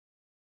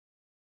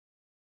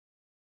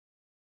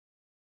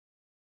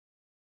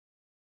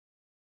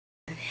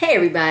Hey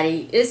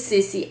everybody, it's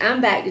Sissy. I'm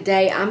back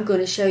today. I'm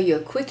going to show you a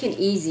quick and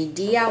easy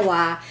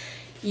DIY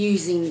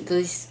using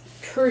these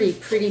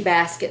pretty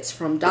baskets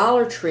from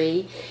Dollar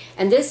Tree.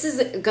 And this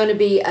is going to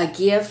be a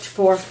gift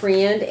for a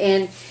friend.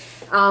 And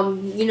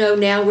you know,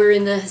 now we're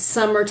in the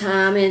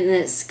summertime and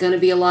it's going to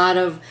be a lot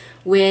of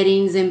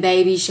weddings and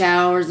baby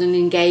showers and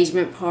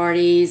engagement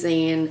parties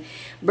and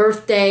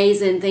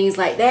birthdays and things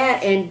like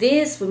that, and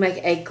this would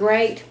make a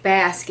great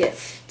basket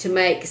to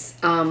make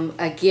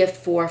a gift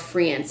for a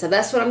friend. So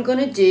that's what I'm going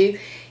to do,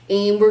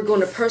 and we're going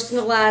to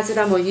personalize it.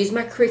 I'm going to use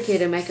my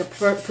Cricut and make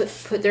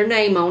put their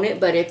name on it.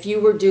 But if you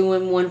were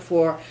doing one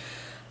for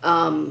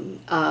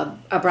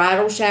a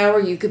bridal shower,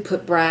 you could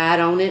put bride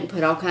on it and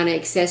put all kind of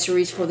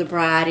accessories for the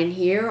bride in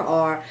here,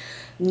 or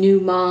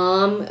new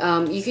mom.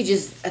 You could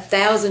just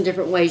 1,000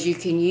 different ways you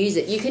can use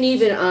it. You can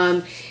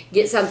even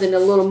get something a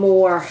little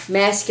more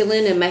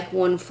masculine and make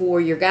one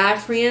for your guy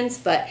friends.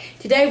 But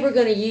today we're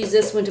going to use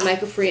this one to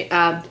make a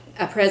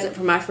present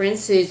for my friend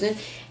Susan,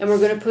 and we're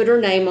going to put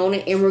her name on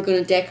it and we're going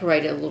to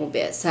decorate it a little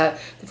bit. So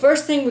the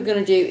first thing we're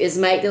going to do is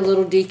make the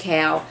little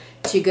decal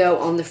to go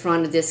on the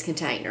front of this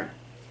container.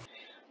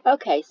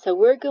 Okay, so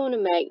we're going to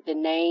make the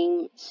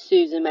name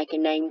Susan, make a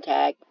name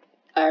tag,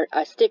 or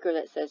a sticker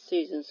that says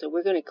Susan. So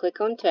we're going to click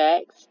on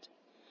text,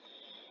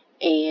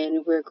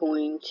 and we're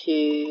going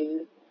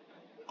to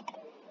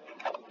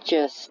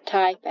just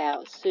type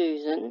out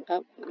Susan.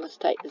 Oh, let's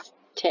take this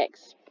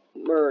text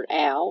word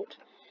out,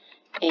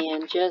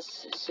 and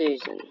just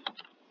Susan.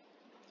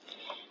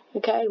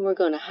 Okay, we're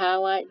going to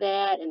highlight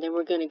that, and then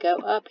we're going to go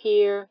up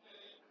here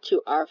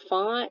to our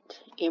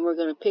font, and we're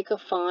going to pick a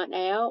font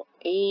out,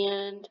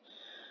 and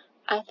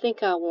I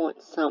think I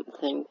want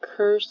something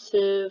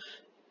cursive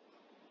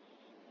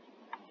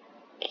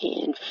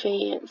and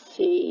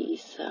fancy,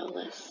 so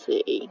let's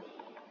see.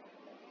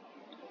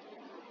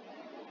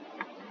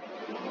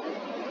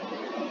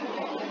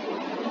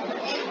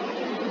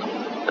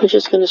 I'm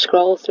just going to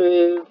scroll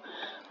through.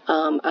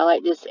 I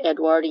like this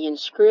Edwardian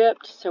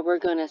script, so we're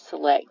going to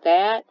select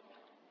that.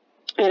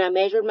 And I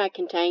measured my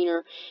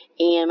container,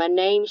 and my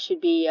name should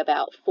be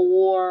about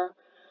 4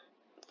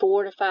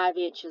 to 5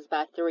 inches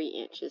by 3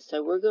 inches.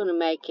 So we're going to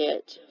make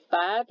it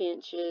 5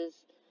 inches,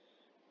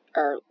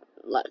 or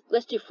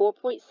let's do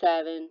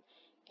 4.7,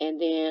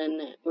 and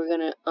then we're going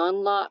to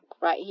unlock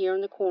right here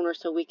in the corner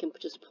so we can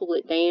just pull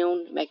it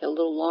down, make it a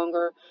little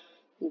longer,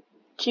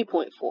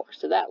 2.4.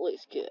 So that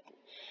looks good.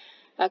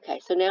 Okay,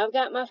 so now I've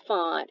got my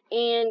font,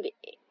 and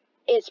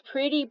it's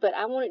pretty, but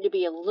I want it to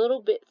be a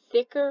little bit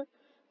thicker.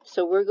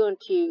 So we're going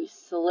to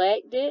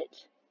select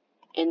it,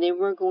 and then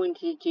we're going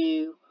to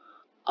do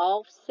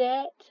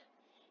offset,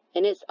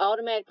 and it's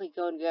automatically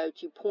going to go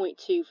to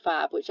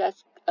 0.25, which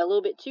that's a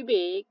little bit too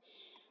big.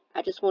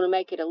 I just want to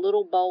make it a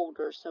little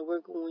bolder, so we're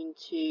going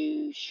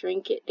to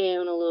shrink it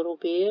down a little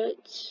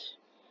bit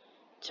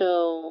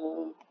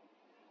till,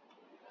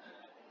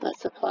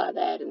 let's apply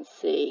that and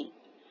see.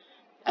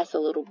 That's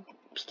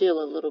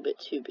still a little bit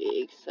too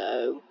big,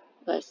 so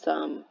let's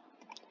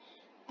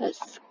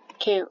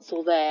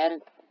cancel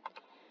that.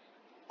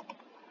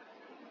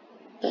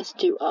 Let's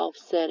do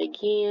offset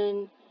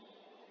again,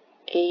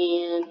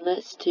 and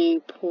let's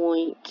do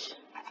 0.28.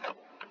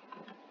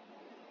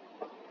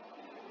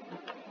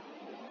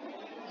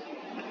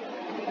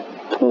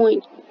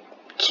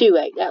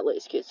 That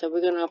looks good. So we're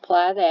going to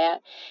apply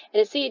that,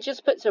 and see, it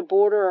just puts a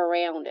border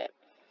around it,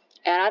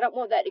 and I don't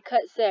want that to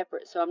cut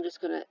separate, so I'm just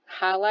going to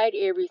highlight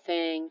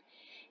everything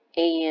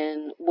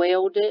and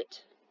weld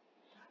it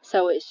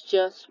so it's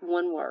just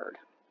one word.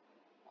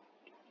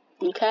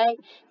 Okay,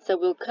 so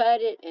we'll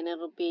cut it, and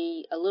it'll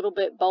be a little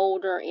bit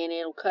bolder, and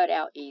it'll cut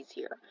out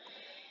easier.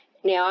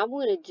 Now I'm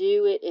going to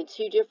do it in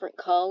 2 different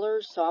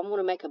colors, so I'm going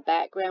to make a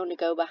background to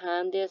go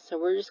behind this. So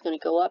we're just going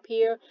to go up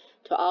here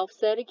to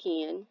offset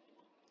again.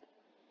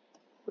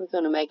 We're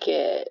going to make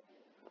it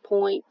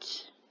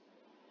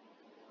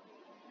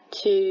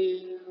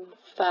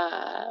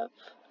 0.25.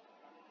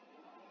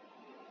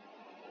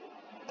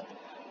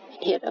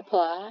 Hit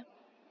apply.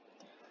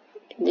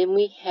 And then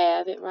we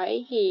have it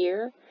right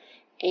here.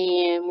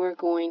 And we're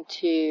going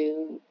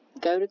to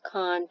go to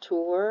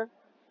contour,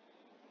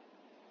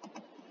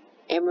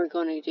 and we're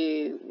going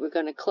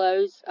to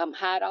close,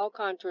 hide all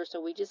contour, so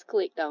we just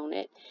clicked on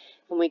it.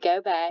 When we go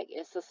back,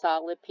 it's a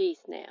solid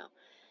piece now.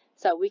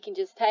 So we can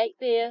just take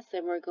this,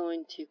 and we're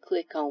going to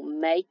click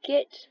on make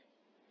it,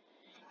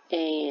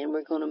 and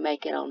we're going to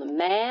make it on the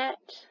mat,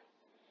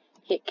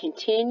 hit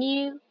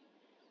continue.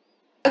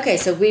 Okay,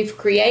 so we've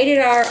created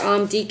our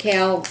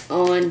decal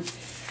on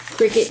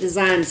Cricut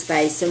Design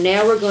Space. So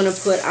now we're going to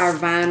put our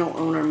vinyl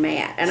on our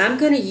mat. And I'm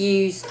going to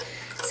use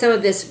some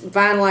of this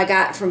vinyl I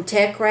got from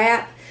Tech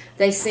Wrap.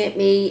 They sent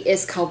me,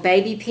 it's called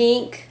Baby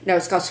Pink. No,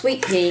 it's called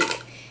Sweet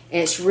Pink.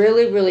 And it's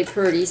really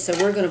pretty. So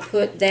we're going to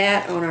put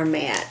that on our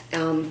mat.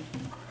 And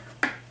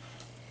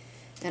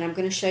I'm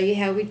going to show you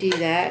how we do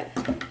that.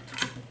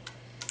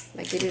 Let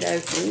me get it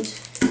opened.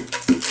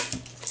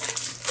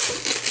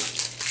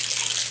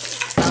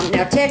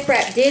 Now, Tech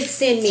Wrap did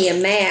send me a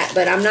mat,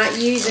 but I'm not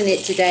using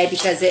it today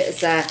because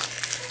it's a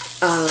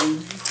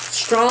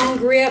strong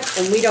grip,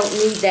 and we don't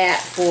need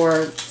that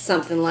for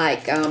something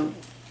like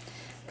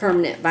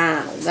permanent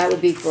vinyl. That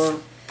would be for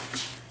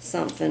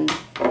something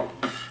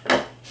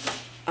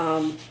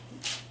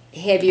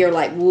heavier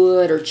like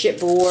wood or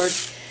chipboard.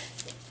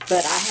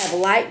 But I have a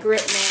light grip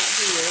mat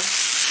here.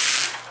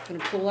 I'm going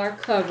to pull our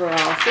cover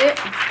off it.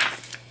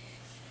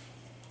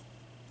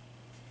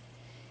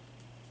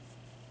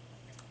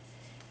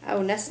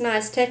 Oh, and that's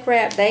nice. Tech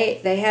Wrap,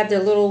 they have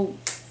their little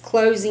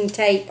closing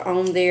tape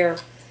on there.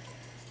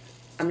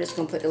 I'm just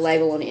going to put the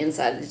label on the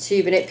inside of the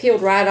tube, and it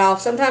peeled right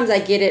off. Sometimes I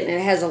get it and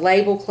it has a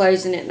label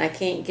closing it and I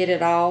can't get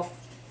it off.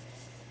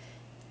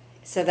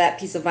 So that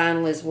piece of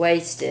vinyl is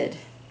wasted.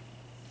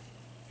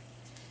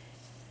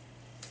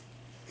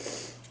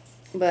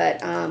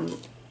 But I'm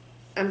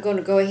going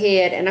to go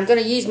ahead and I'm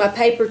going to use my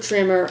paper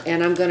trimmer,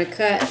 and I'm going to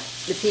cut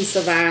the piece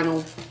of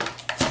vinyl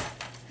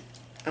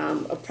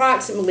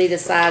approximately the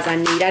size I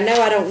need. I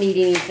know I don't need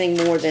anything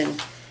more than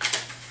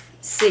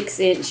 6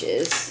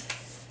 inches.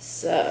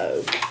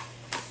 So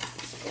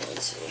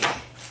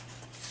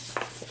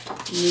I'm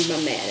going to move my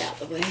mat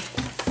out of the way.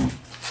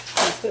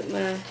 I'll put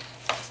my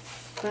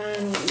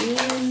vinyl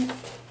in,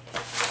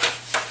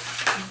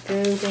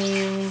 go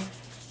down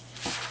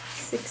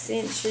 6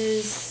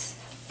 inches.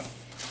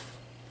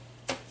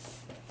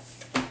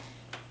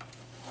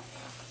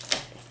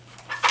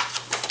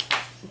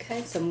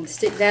 Okay, so I'm going to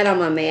stick that on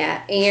my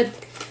mat and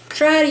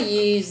try to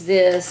use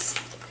this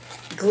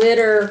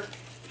glitter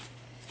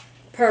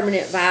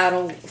permanent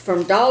vinyl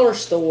from Dollar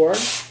Store.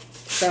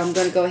 So I'm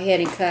going to go ahead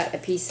and cut a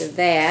piece of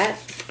that.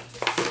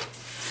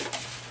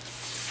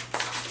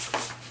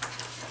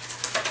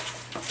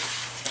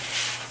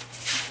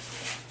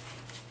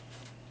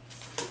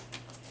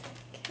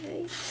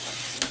 Okay.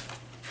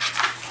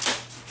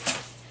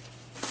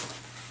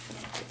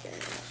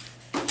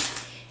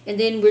 And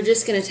then we're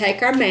just going to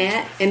take our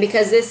mat, and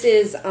because this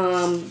is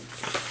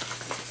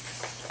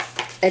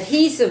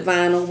adhesive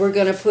vinyl, we're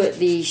going to put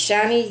the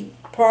shiny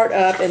part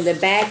up and the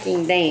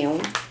backing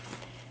down.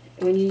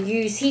 When you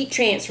use heat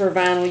transfer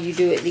vinyl, you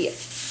do it the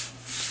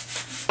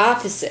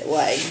opposite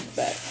way.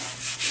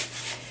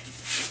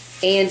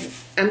 And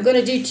I'm going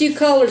to do 2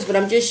 colors, but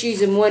I'm just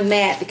using one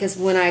mat because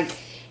when I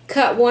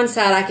cut one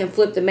side, I can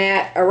flip the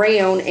mat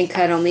around and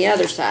cut on the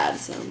other side.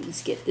 So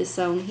let's get this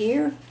on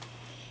here.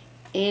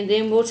 And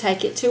then we'll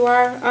take it to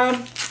our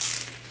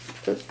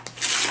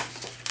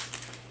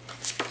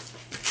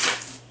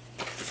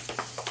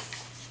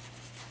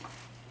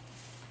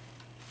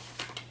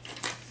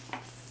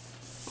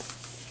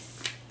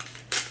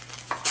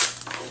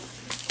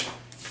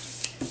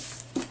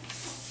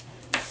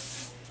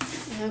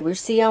we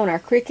see on our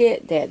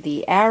Cricut that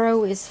the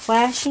arrow is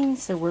flashing,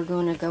 so we're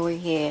going to go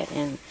ahead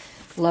and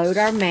load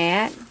our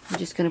mat. I'm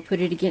just going to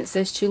put it against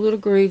those 2 little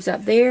grooves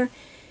up there.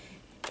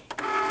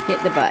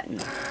 Hit the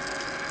button.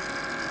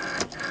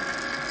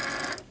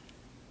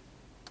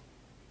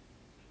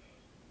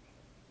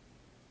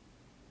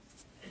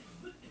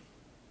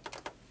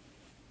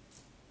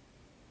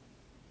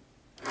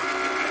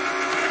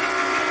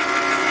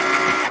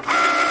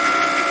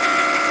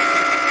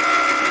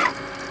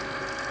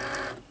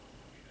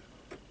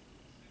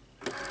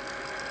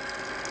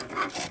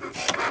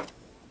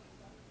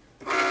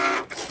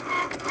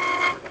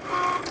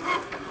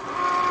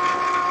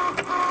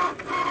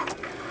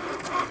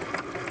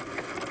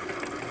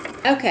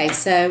 Okay,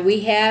 so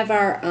we have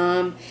our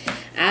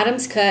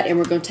items cut, and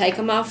we're going to take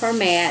them off our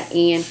mat.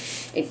 And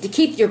to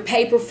keep your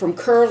paper from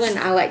curling,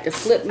 I like to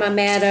flip my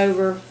mat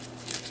over and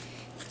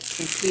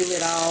peel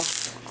it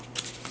off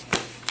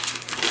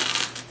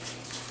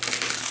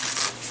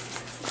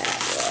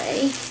that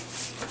way.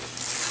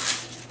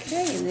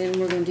 Okay, and then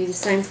we're going to do the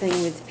same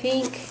thing with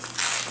pink.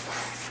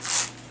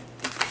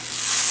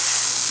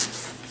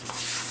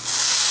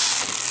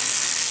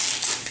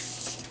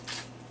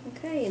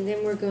 Okay, and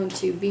then we're going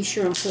to be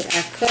sure and put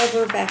our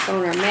cover back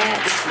on our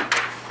mat to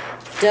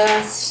keep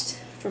dust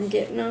from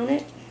getting on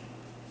it.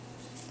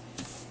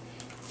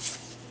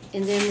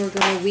 And then we're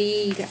going to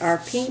weed our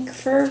pink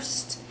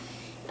first.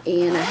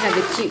 And I have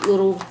a cute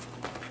little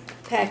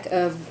pack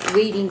of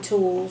weeding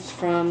tools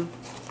from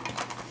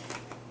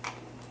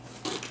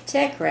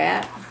Tech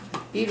Wrap.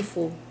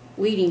 Beautiful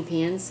weeding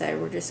pins. So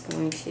we're just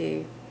going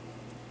to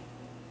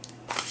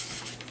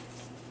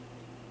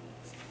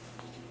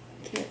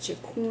catch a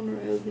corner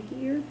over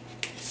here.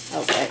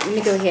 Okay, let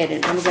me go ahead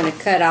and I'm going to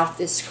cut off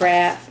this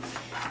scrap.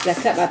 I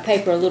cut my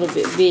paper a little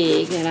bit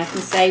big, and I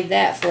can save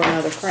that for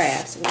another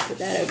craft. So we'll put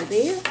that over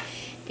there.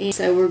 And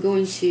so we're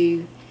going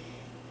to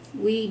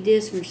weed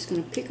this. We're just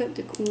going to pick up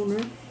the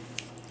corner.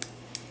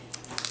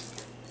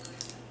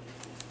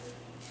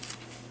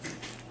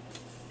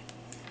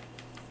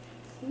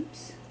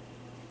 Oops.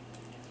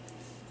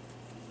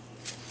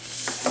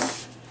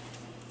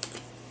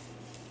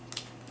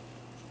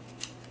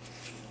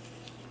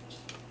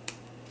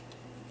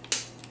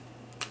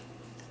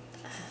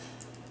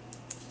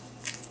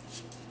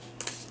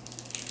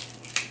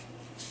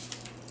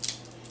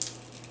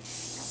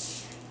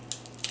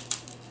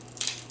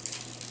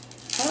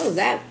 Oh,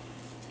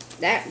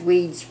 that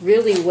weeds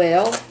really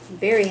well. I'm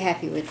very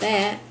happy with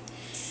that.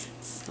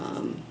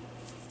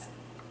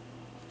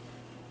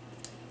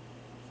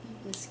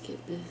 let's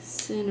get the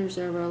centers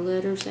of our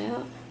letters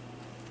out.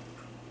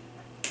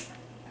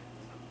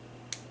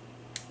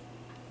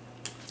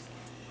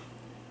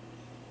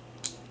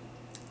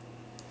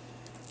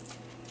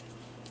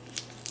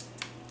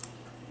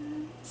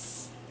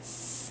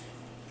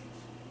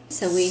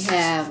 So we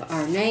have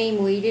our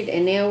name weeded,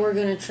 and now we're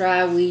going to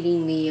try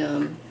weeding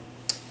the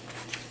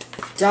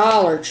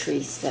Dollar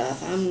Tree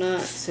stuff. I'm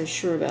not so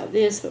sure about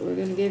this, but we're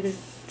going to give it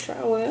a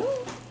try. Well,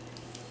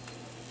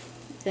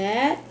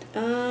 that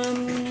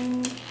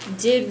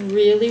did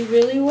really,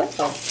 really well.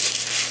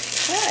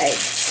 Okay.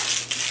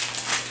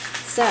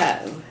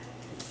 So,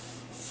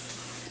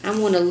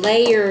 I'm going to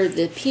layer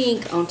the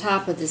pink on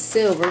top of the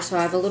silver, so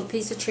I have a little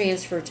piece of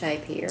transfer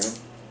tape here.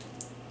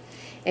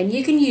 And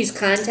you can use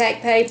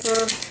contact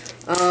paper.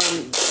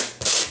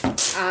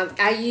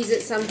 I use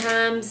it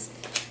sometimes,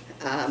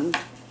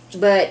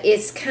 but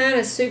it's kind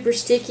of super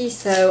sticky,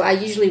 so I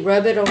usually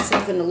rub it on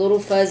something a little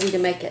fuzzy to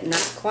make it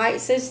not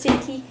quite so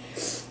sticky.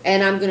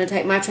 And I'm going to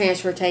take my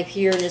transfer tape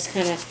here and just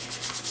kind of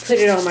put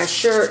it on my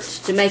shirt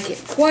to make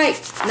it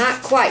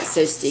not quite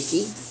so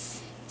sticky.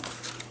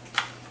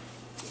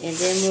 And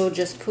then we'll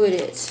just put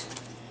it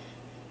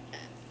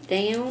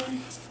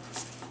down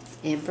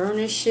and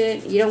burnish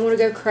it. You don't want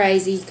to go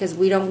crazy because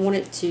we don't want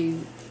it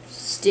to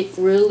stick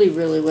really,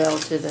 really well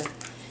to the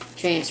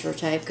transfer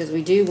tape, because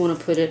we do want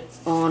to put it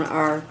on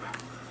our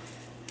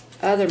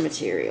other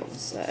material.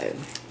 So,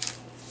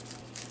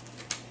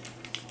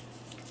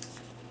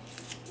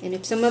 and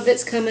if some of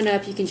it's coming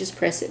up, you can just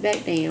press it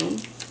back down.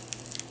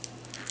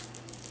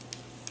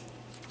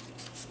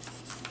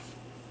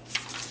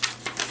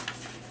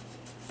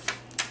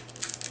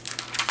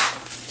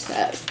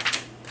 So,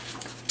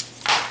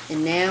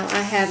 and now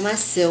I have my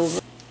silver.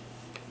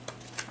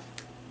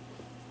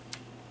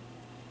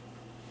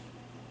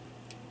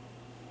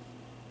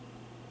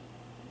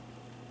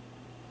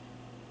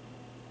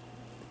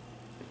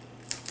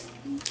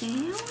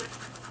 Down.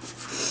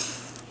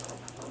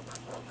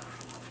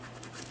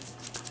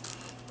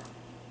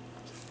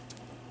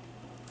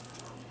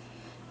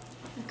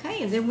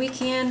 Okay, and then we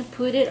can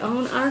put it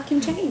on our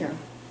container.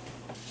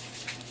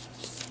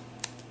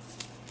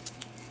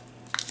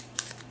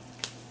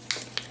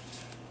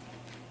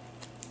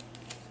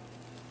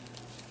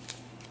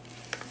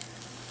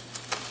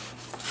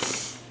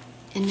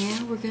 And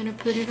now we're going to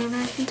put it on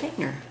our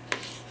container.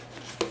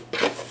 You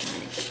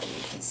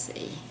can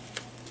see.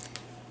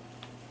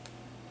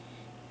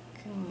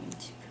 Going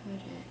to put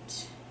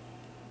it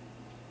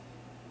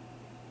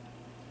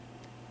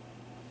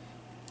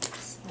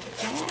just like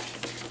that.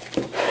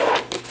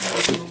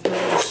 And we'll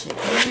burnish it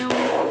down.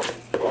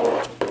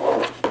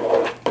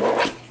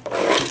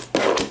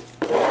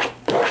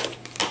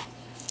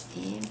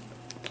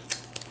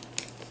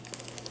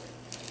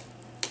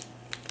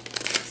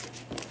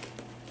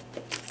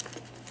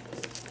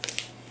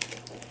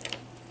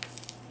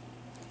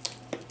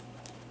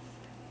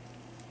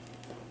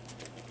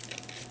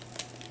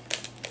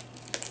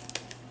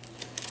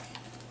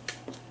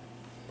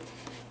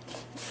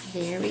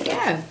 And there we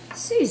go,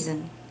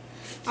 Susan.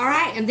 All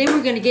right, and then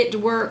we're going to get to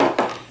work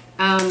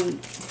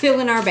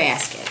filling our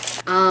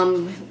basket.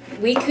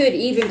 We could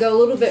even go a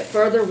little bit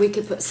further. We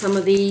could put some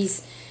of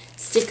these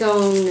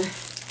stick-on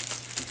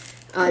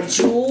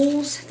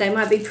jewels. They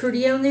might be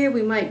pretty on there.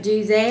 We might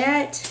do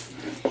that.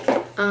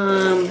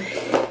 In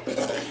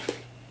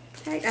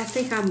fact, I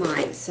think I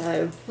might.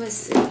 So let's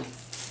see.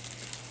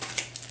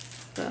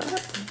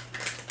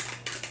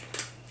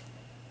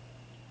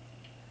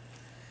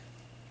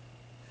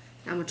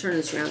 I'm gonna turn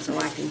this around so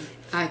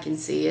I can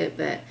see it,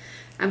 but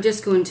I'm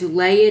just going to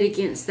lay it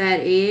against that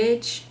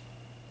edge.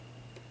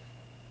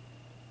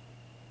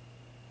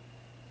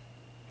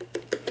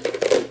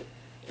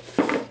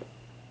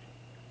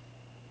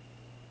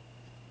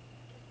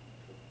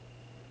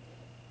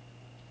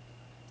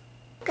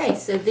 Okay,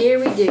 so there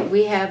we do.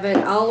 We have it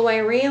all the way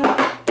around.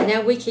 Now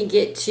we can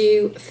get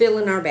to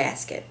filling our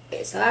basket.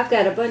 Okay, so I've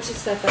got a bunch of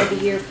stuff over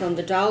here from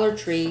the Dollar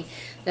Tree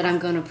that I'm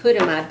going to put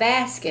in my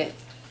basket.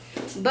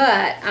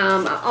 But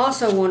I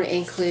also want to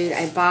include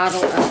a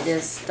bottle of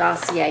this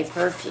Dossier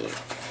perfume.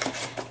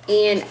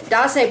 And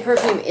Dossier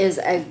perfume is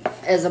a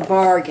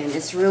bargain.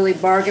 It's really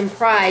bargain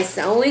price.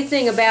 The only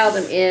thing about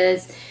them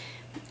is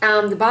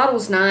the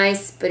bottle's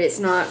nice, but it's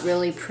not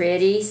really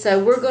pretty.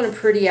 So we're going to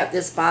pretty up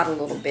this bottle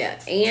a little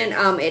bit.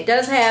 And it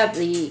does have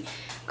the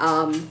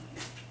the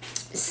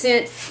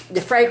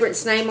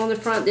fragrance name on the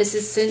front. This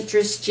is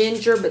Citrus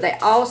Ginger, but they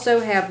also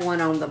have one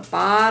on the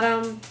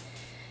bottom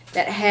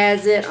that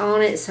has it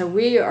on it. So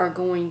we are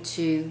going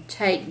to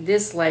take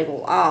this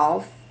label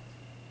off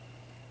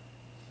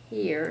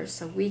here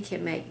so we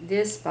can make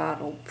this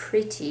bottle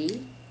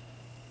pretty.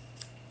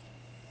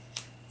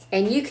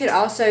 And you could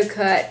also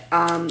cut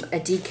a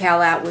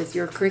decal out with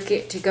your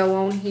Cricut to go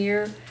on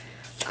here.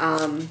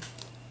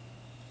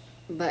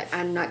 But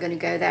I'm not going to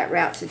go that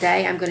route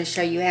today. I'm going to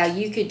show you how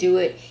you could do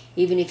it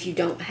even if you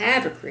don't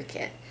have a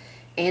Cricut.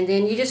 And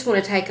then you just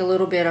want to take a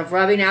little bit of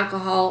rubbing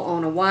alcohol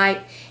on a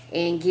white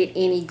and get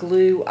any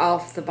glue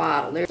off the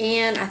bottle.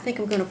 And I think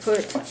I'm going to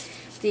put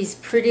these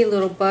pretty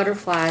little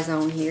butterflies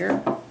on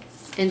here.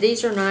 And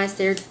these are nice.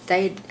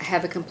 They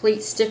have a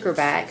complete sticker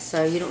back,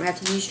 so you don't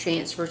have to use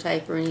transfer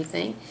tape or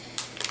anything.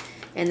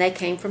 And they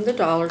came from the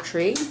Dollar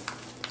Tree.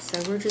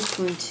 So we're just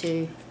going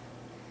to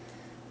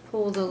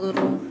pull the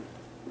little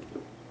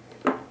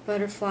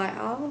butterfly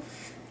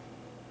off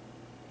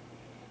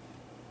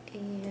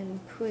and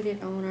put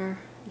it on our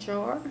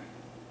jar.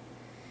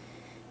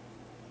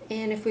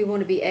 And if we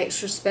want to be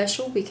extra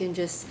special, we can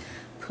just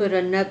put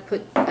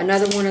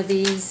another one of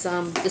these.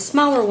 The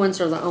smaller ones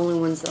are the only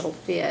ones that'll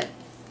fit.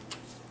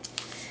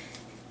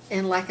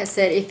 And like I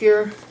said, if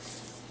you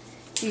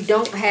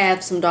don't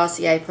have some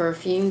Dossier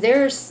perfume,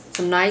 there's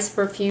some nice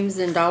perfumes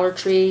in Dollar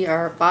Tree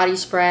or body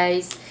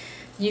sprays.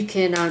 You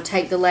can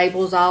take the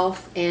labels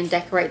off and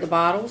decorate the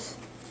bottles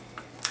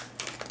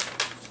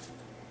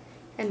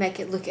and make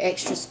it look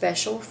extra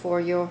special for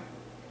your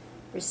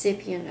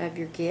recipient of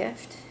your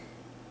gift.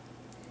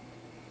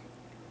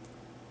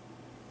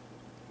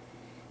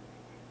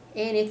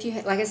 And if you,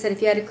 like I said,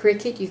 if you had a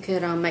Cricut, you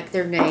could make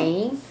their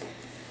name,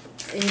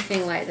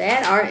 anything like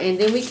that. And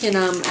then we can,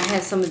 I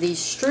have some of these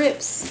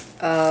strips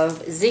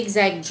of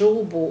zigzag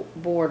jewel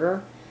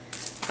border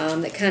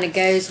that kind of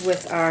goes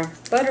with our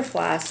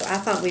butterfly. So I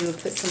thought we would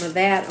put some of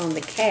that on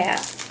the cap.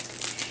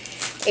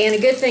 And a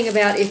good thing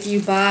about if you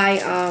buy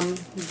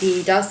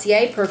the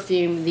Dossier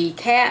perfume, the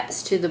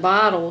caps to the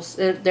bottles,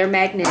 they're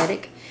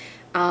magnetic.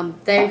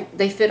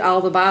 They fit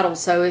all the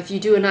bottles, so if you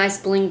do a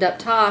nice blinged up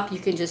top, you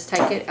can just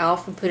take it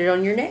off and put it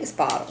on your next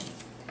bottle.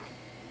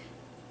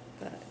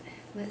 But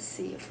let's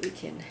see if we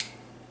can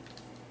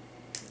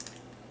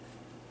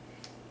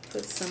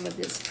put some of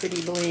this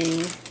pretty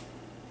bling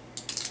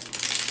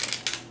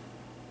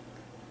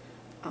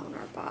on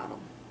our bottle.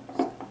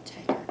 So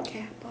take our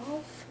cap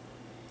off.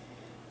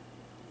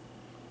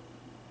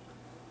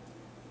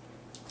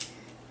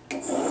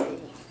 Let's see.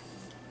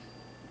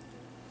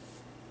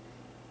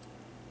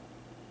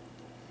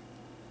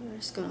 We're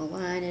just going to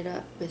line it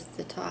up with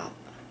the top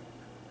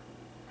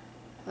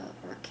of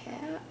our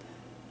cap.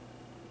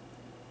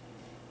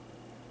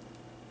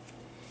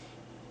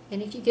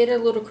 And if you get it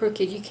a little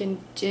crooked, you can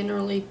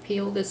generally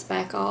peel this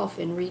back off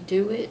and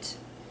redo it.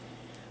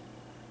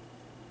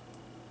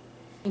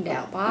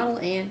 Out bottle,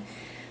 and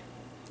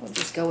we'll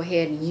just go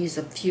ahead and use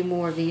a few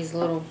more of these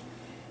little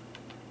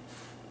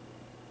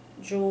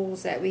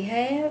jewels that we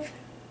have.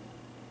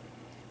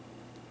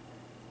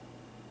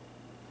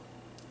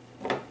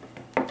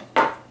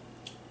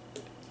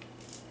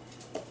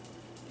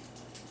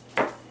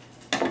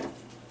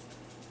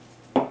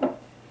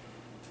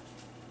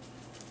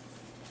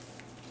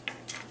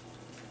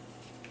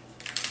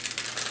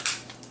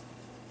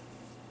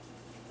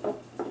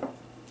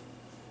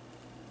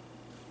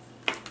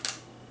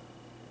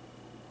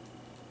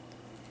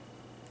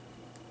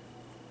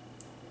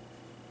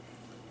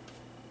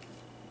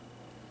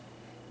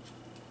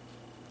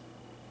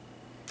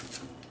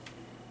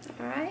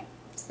 Alright,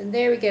 so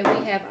there we go.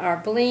 We have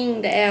our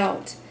blinged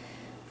out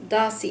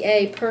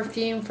Dossier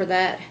perfume for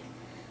that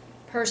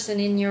person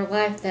in your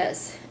life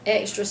that's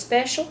extra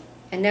special.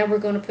 And now we're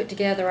going to put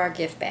together our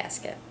gift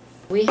basket.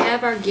 We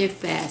have our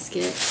gift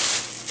basket,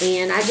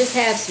 and I just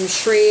have some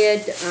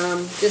shred.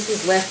 This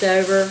is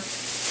leftover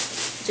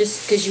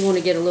just because you want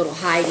to get a little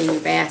height in your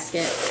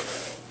basket.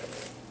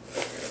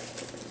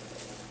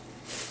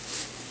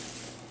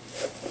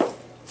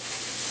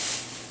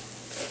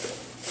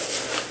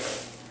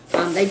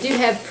 They do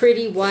have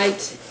pretty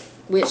white,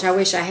 which I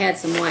wish I had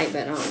some white,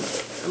 but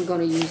I'm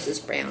going to use this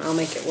brown. I'll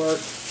make it work.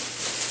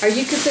 Or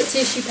you could put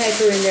tissue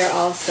paper in there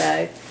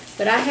also.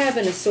 But I have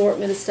an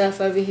assortment of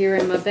stuff over here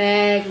in my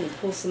bag. We'll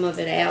pull some of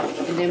it out,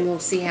 and then we'll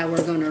see how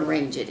we're going to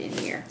arrange it in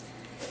here.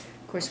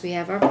 Of course, we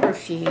have our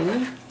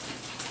perfume.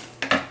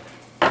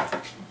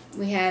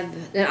 We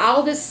have, and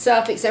all this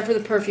stuff except for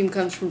the perfume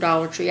comes from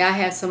Dollar Tree. I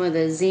have some of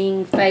the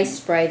Zing face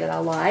spray that I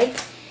like.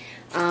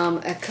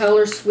 A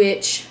color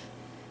switch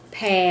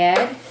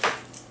pad.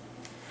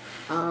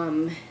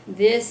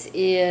 This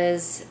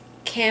is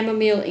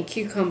chamomile and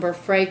cucumber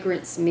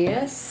fragrance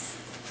mist.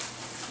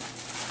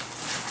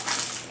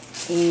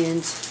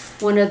 And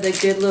one of the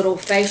good little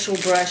facial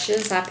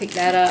brushes. I picked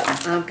that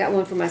up. I've got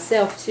one for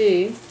myself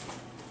too.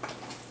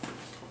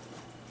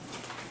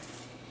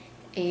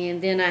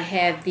 And then I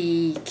have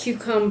the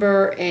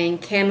cucumber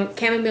and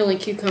chamomile and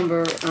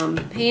cucumber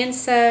hand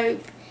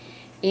soap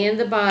and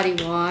the body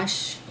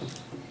wash.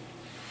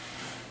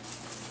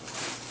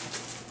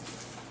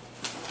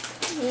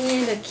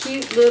 And a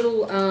cute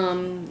little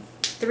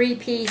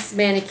 3-piece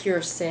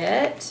manicure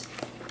set.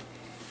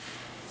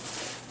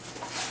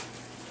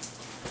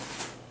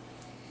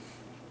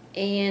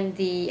 And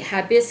the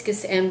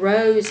hibiscus and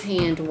rose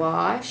hand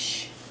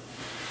wash.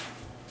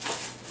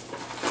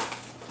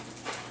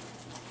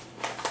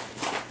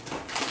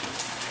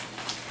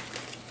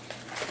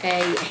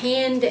 A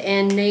hand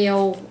and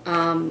nail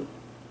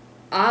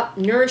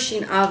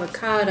nourishing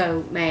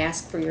avocado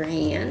mask for your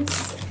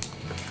hands.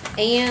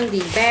 and the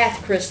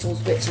bath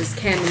crystals, which is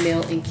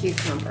chamomile and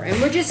cucumber.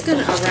 And we're just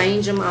going to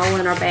arrange them all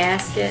in our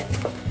basket.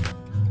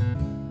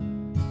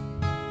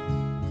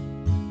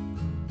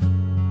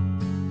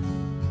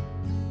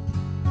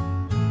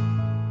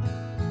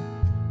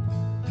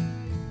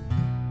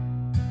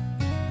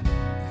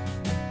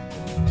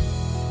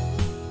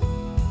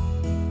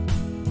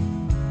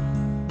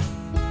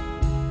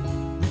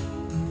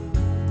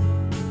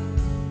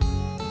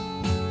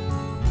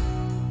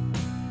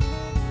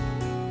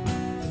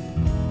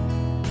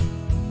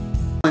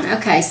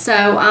 Okay,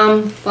 so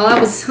while I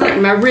was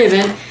hunting my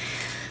ribbon,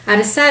 I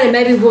decided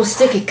maybe we'll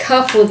stick a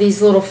couple of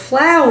these little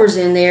flowers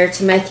in there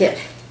to make it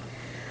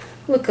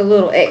look a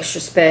little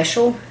extra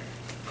special.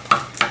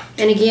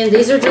 And again,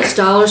 these are just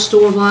dollar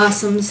store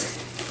blossoms.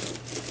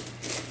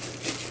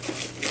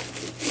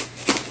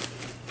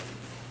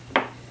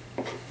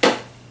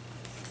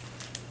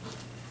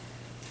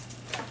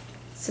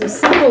 Some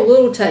simple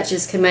little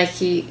touches can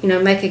make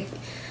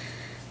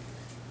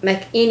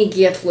make any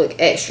gift look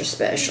extra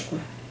special.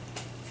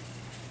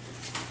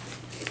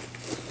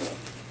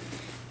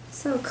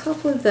 So a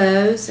couple of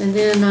those, and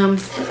then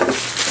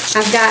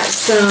I've got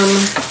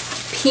some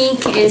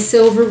pink and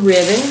silver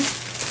ribbon.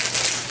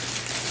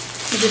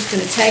 I'm just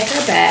going to take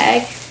our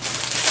bag.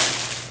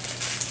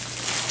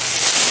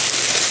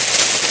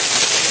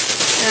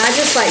 And I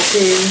just like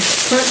to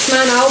punch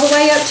mine all the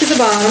way up to the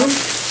bottom,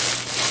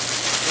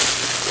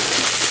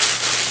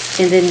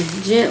 and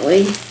then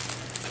gently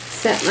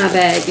set my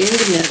bag in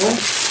the middle.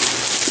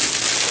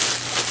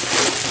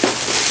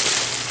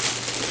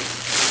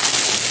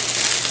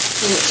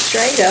 Pull it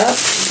straight up.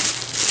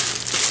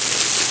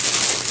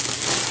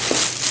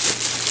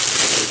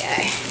 There we go.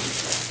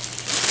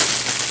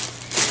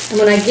 And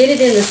when I get it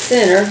in the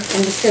center,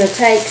 I'm just going to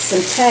take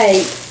some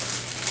tape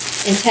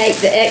and tape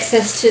the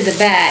excess to the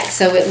back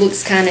so it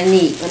looks kind of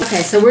neat.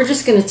 Okay, so we're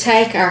just going to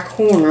take our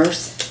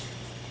corners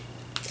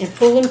and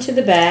pull them to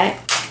the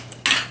back.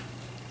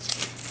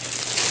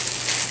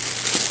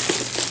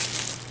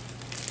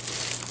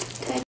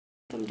 Take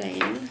them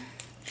down.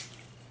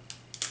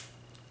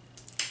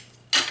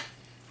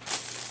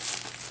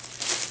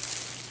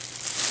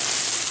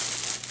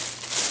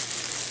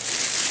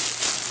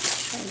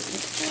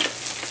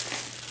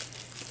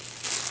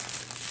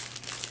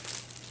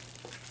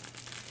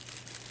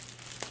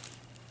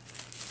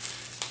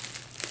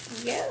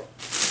 Go.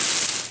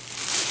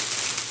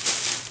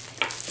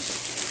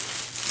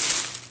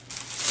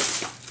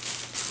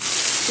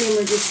 Then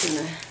we're just going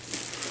to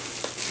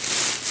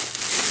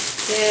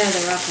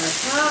gather up our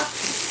top.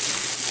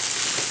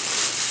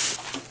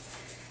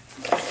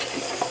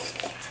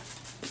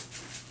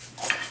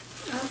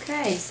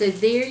 Okay, so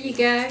there you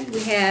go.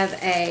 We have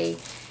a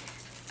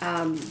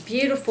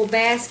beautiful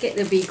basket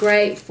that'll be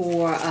great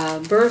for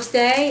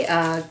birthday,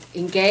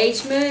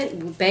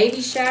 engagement,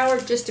 baby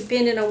shower, just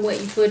depending on what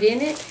you put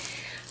in it,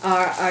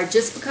 or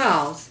just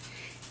because.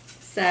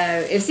 So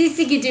if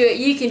Sissy can do it,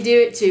 you can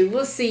do it too.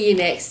 We'll see you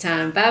next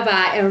time.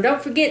 Bye-bye. And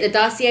don't forget the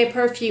Dossier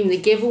perfume. The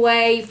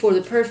giveaway for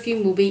the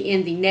perfume will be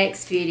in the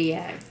next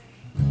video.